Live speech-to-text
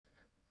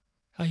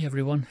Hi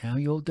everyone, how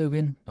you all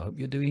doing? I hope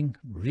you're doing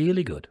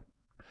really good.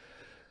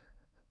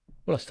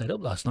 Well, I stayed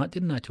up last night,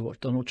 didn't I, to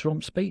watch Donald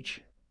Trump's speech.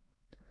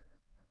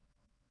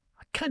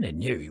 I kind of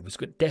knew he was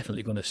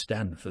definitely going to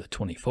stand for the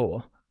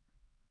 24.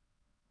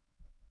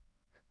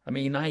 I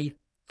mean, I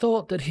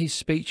thought that his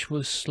speech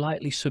was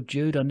slightly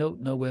subdued. I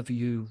don't know whether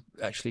you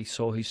actually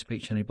saw his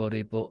speech,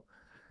 anybody, but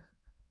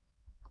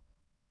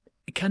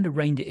he kind of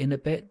reined it in a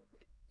bit.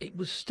 It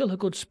was still a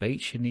good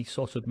speech, and he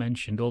sort of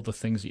mentioned all the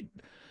things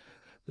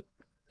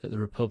that the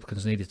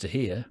Republicans needed to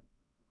hear.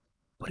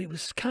 But it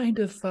was kind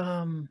of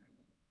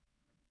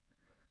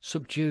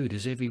subdued,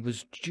 as if he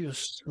was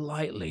just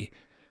slightly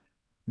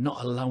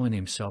not allowing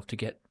himself to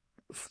get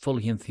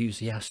fully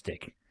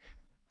enthusiastic.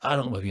 I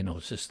don't know if you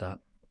noticed that.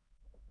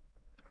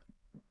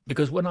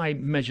 Because when I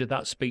measure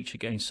that speech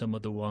against some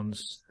of the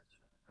ones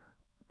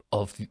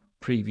of the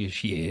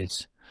previous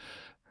years,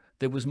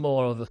 there was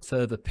more of a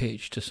further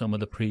pitch to some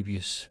of the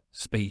previous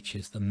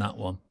speeches than that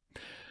one.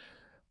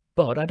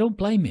 But I don't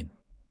blame him,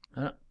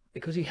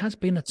 because he has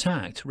been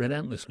attacked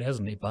relentlessly,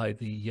 hasn't he, by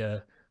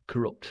the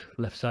corrupt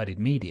left-sided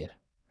media.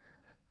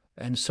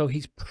 And so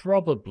he's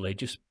probably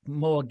just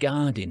more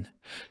guarding.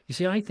 You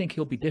see, I think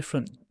he'll be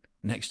different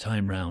next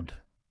time round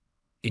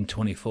in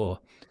 24.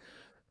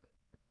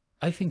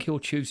 I think he'll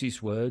choose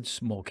his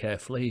words more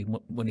carefully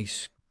when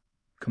he's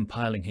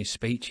compiling his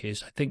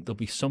speeches. I think there'll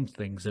be some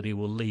things that he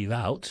will leave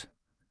out,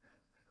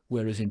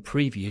 whereas in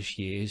previous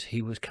years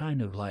he was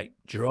kind of like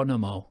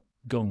Geronimo,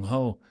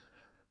 gung-ho.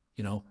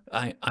 You know,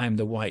 I'm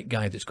the white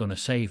guy that's going to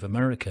save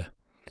America.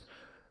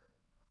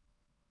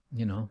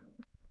 You know,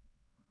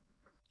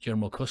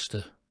 General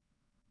Custer,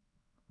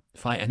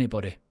 fight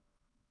anybody.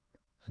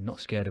 I'm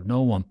not scared of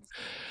no one.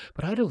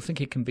 But I don't think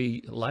it can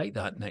be like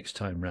that next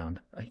time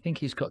round. I think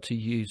he's got to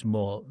use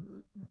more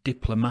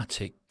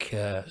diplomatic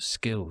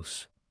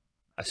skills.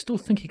 I still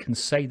think he can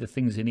say the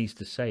things he needs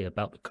to say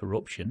about the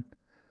corruption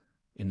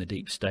in the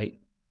deep state,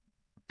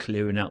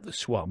 clearing out the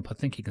swamp. I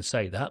think he can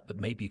say that, but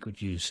maybe he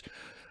could use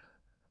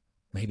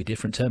maybe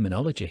different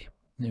terminology.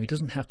 You know, he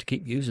doesn't have to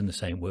keep using the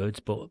same words,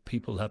 but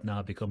people have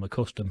now become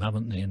accustomed,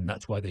 haven't they? And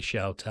that's why they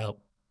shout out,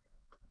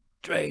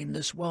 "Drain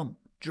the swamp,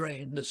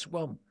 drain the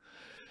swamp."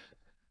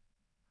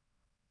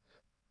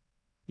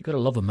 You've got to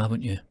love them,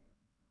 haven't you?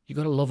 You've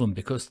got to love them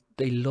because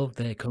they love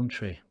their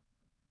country.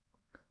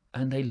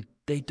 And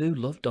they do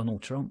love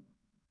Donald Trump.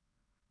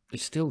 They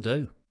still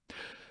do.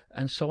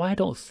 And so I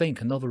don't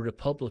think another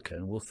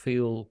Republican will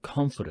feel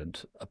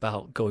confident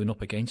about going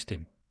up against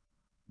him.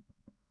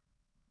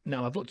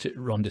 Now, I've looked at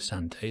Ron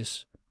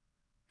DeSantis,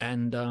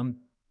 and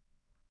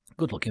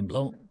good-looking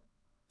bloke,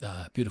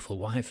 beautiful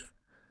wife,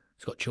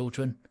 he's got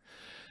children.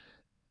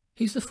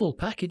 He's the full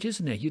package,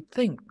 isn't he? You'd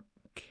think,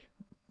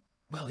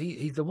 well,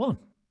 he's the one.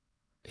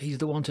 He's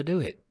the one to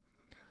do it.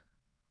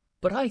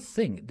 But I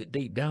think that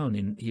deep down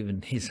in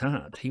even his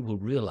heart, he will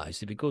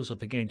realise if he goes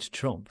up against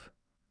Trump,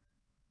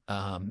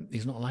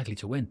 he's not likely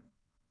to win.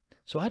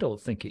 So I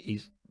don't think it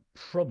is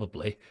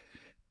probably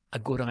a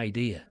good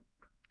idea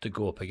to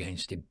go up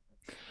against him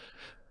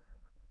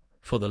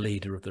for the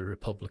leader of the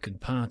Republican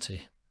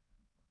Party.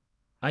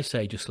 I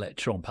say just let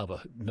Trump have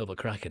another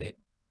crack at it.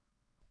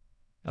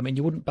 I mean,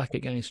 you wouldn't back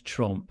against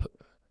Trump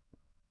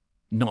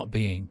not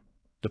being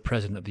the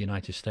President of the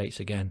United States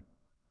again.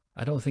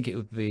 I don't think it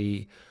would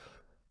be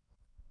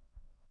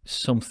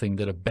something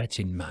that a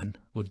betting man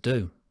would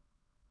do.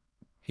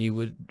 He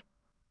would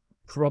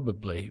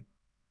probably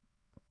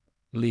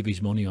leave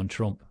his money on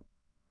Trump.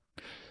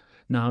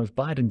 Now, if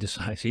Biden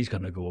decides he's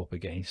going to go up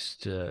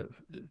against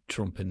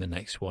Trump in the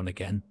next one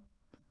again,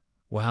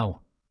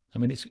 wow. I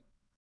mean, it's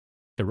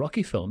a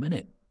Rocky film, isn't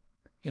it?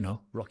 You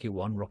know, Rocky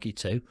 1, Rocky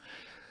 2.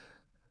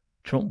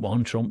 Trump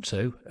 1, Trump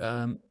 2.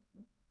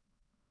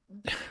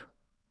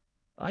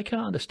 I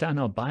can't understand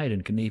how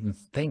Biden can even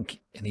think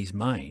in his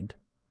mind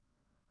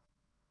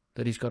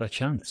that he's got a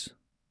chance.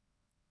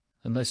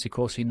 Unless, of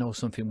course, he knows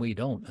something we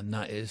don't, and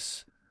that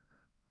is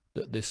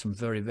that there's some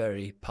very,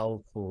 very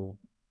powerful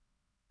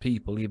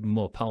people, even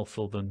more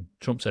powerful than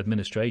Trump's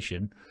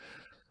administration,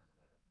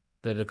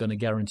 that are going to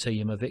guarantee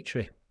him a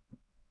victory.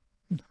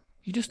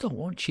 You just don't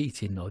want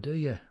cheating, though, do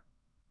you?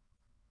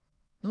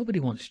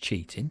 Nobody wants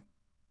cheating.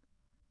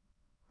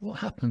 What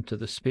happened to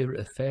the spirit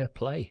of fair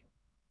play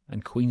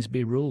and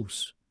Queensberry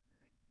rules?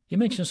 You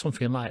mention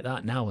something like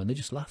that now and they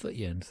just laugh at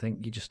you and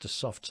think you're just a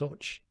soft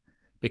touch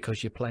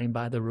because you're playing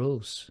by the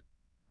rules.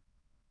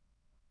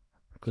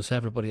 Because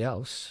everybody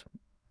else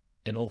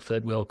in all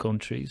third world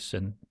countries,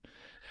 and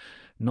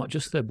not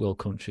just third world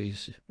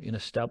countries, in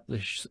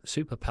established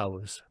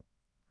superpowers,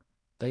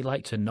 they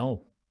like to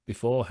know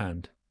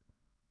beforehand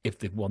if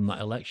they've won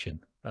that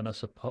election. And I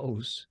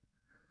suppose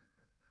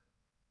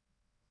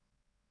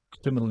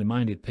criminally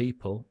minded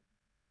people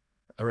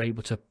are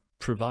able to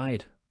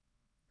provide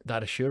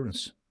that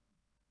assurance.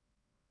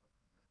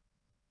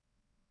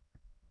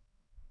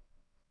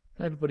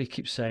 Everybody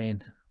keeps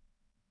saying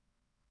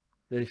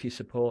that if you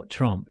support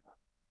Trump,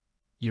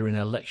 you're an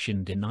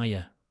election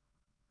denier.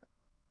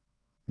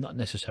 Not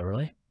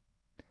necessarily.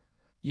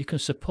 You can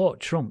support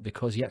Trump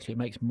because he actually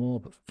makes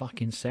more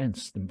fucking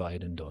sense than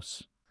Biden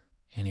does.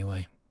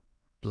 Anyway,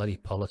 bloody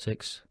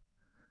politics.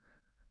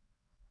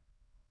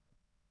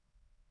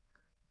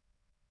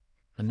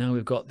 And now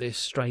we've got this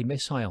stray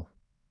missile.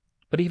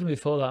 But even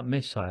before that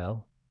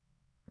missile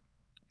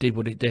did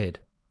what it did,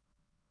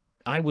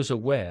 I was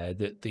aware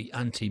that the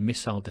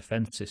anti-missile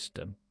defense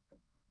system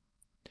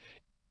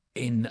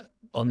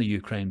on the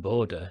Ukraine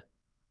border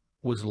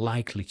was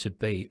likely to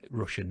be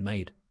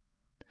Russian-made.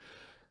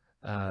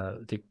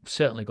 They've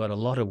certainly got a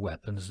lot of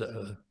weapons that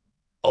are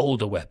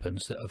older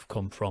weapons that have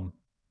come from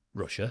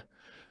Russia,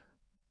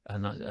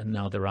 and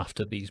now they're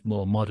after these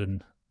more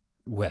modern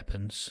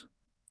weapons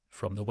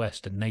from the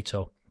West and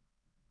NATO.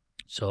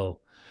 So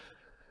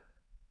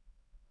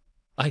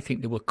I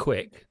think they were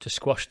quick to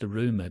squash the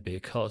rumour,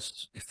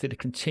 because if they'd have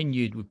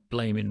continued with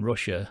blaming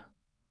Russia,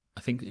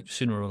 I think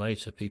sooner or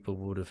later people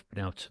would have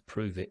been able to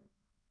prove it,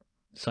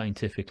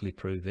 scientifically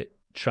prove it,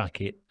 track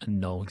it, and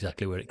know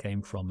exactly where it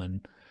came from.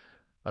 And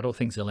I don't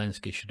think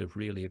Zelensky should have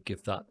really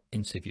given that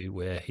interview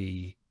where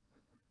he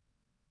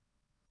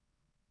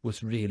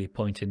was really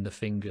pointing the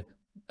finger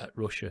at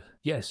Russia.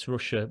 Yes,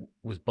 Russia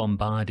was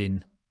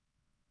bombarding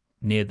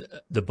near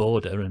the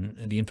border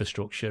and the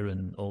infrastructure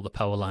and all the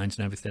power lines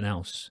and everything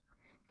else.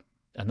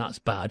 And that's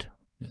bad.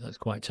 That's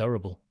quite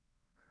terrible.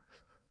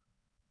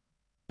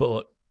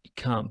 But you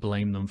can't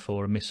blame them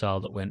for a missile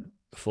that went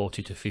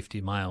 40 to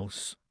 50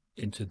 miles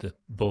into the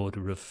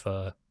border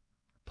of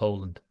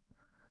Poland.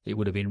 It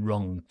would have been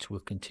wrong to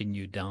have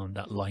continued down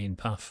that lying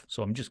path.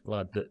 So I'm just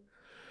glad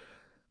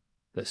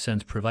that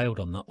sense prevailed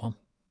on that one.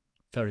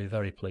 Very,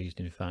 very pleased,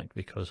 in fact,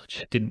 because I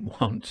just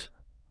didn't want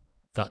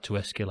that to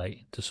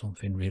escalate to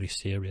something really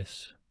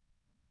serious.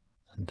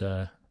 And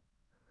it's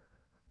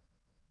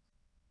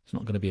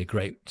not going to be a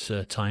great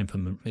time for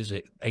him, is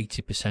it?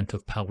 80%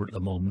 of power at the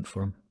moment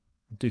for him.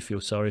 I do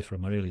feel sorry for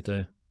him, I really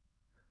do.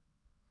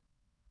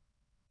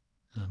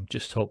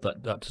 Just hope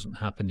that doesn't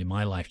happen in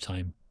my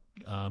lifetime.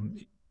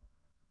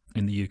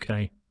 In the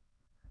UK,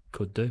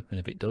 could do, and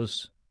if it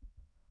does,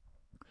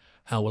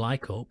 how will I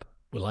cope?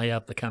 Will I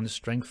have the kind of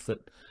strength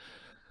that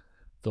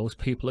those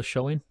people are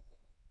showing?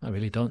 I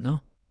really don't know,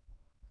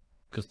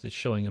 because they're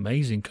showing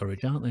amazing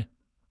courage, aren't they?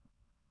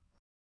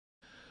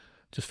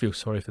 Just feel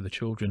sorry for the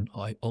children.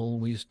 I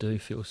always do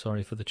feel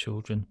sorry for the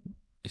children.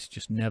 It's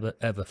just never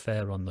ever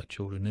fair on the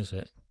children, is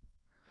it?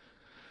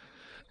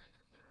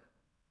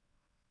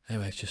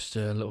 Anyway, it's just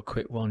a little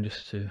quick one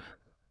just to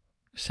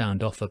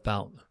sound off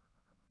about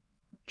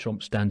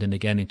Trump standing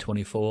again in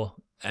 24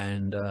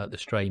 and the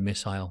stray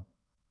missile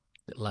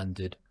that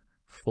landed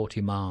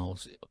 40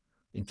 miles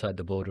inside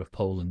the border of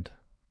Poland,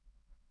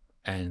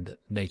 and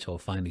NATO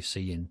finally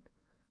seeing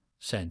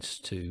sense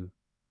to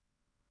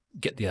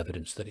get the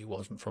evidence that it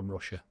wasn't from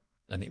Russia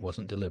and it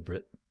wasn't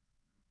deliberate,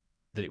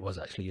 that it was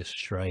actually a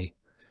stray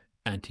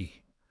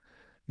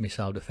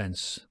anti-missile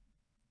defense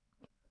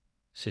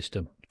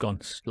system gone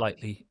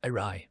slightly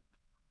awry.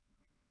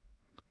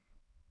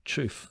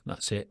 Truth,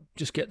 that's it.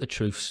 Just get the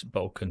truth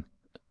spoken.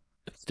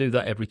 If you do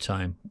that every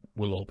time,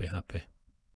 we'll all be happy.